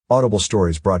Audible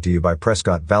Stories brought to you by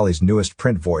Prescott Valley's newest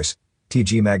print voice,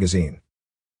 TG Magazine.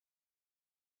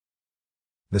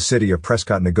 The City of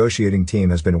Prescott negotiating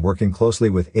team has been working closely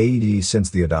with AED since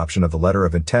the adoption of the letter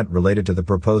of intent related to the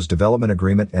proposed development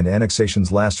agreement and annexations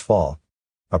last fall.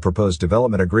 A proposed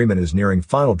development agreement is nearing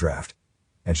final draft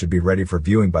and should be ready for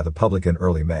viewing by the public in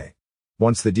early May.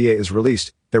 Once the DA is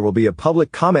released, there will be a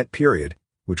public comment period,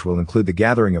 which will include the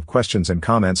gathering of questions and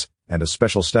comments, and a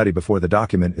special study before the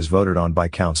document is voted on by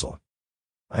council.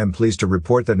 I am pleased to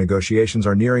report that negotiations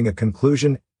are nearing a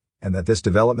conclusion, and that this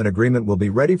development agreement will be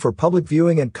ready for public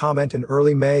viewing and comment in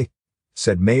early May,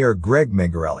 said Mayor Greg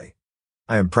Mangarelli.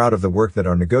 I am proud of the work that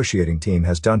our negotiating team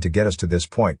has done to get us to this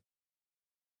point.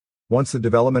 Once the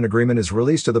development agreement is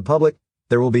released to the public,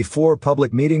 there will be 4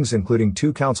 public meetings including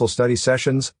 2 council study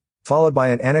sessions, followed by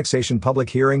an annexation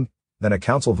public hearing, then a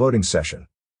council voting session.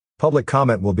 Public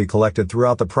comment will be collected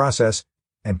throughout the process,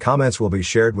 and comments will be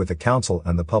shared with the council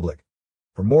and the public.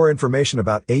 For more information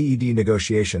about AED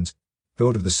negotiations,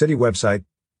 go to the city website,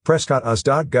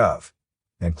 prescottus.gov,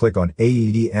 and click on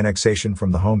AED Annexation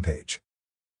from the homepage.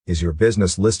 Is your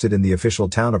business listed in the official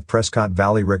Town of Prescott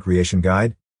Valley Recreation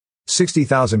Guide?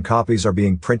 60,000 copies are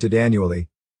being printed annually.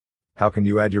 How can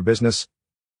you add your business?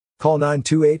 Call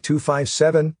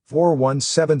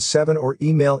 928-257-4177 or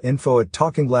email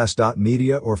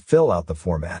info@talkingglass.media or fill out the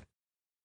format.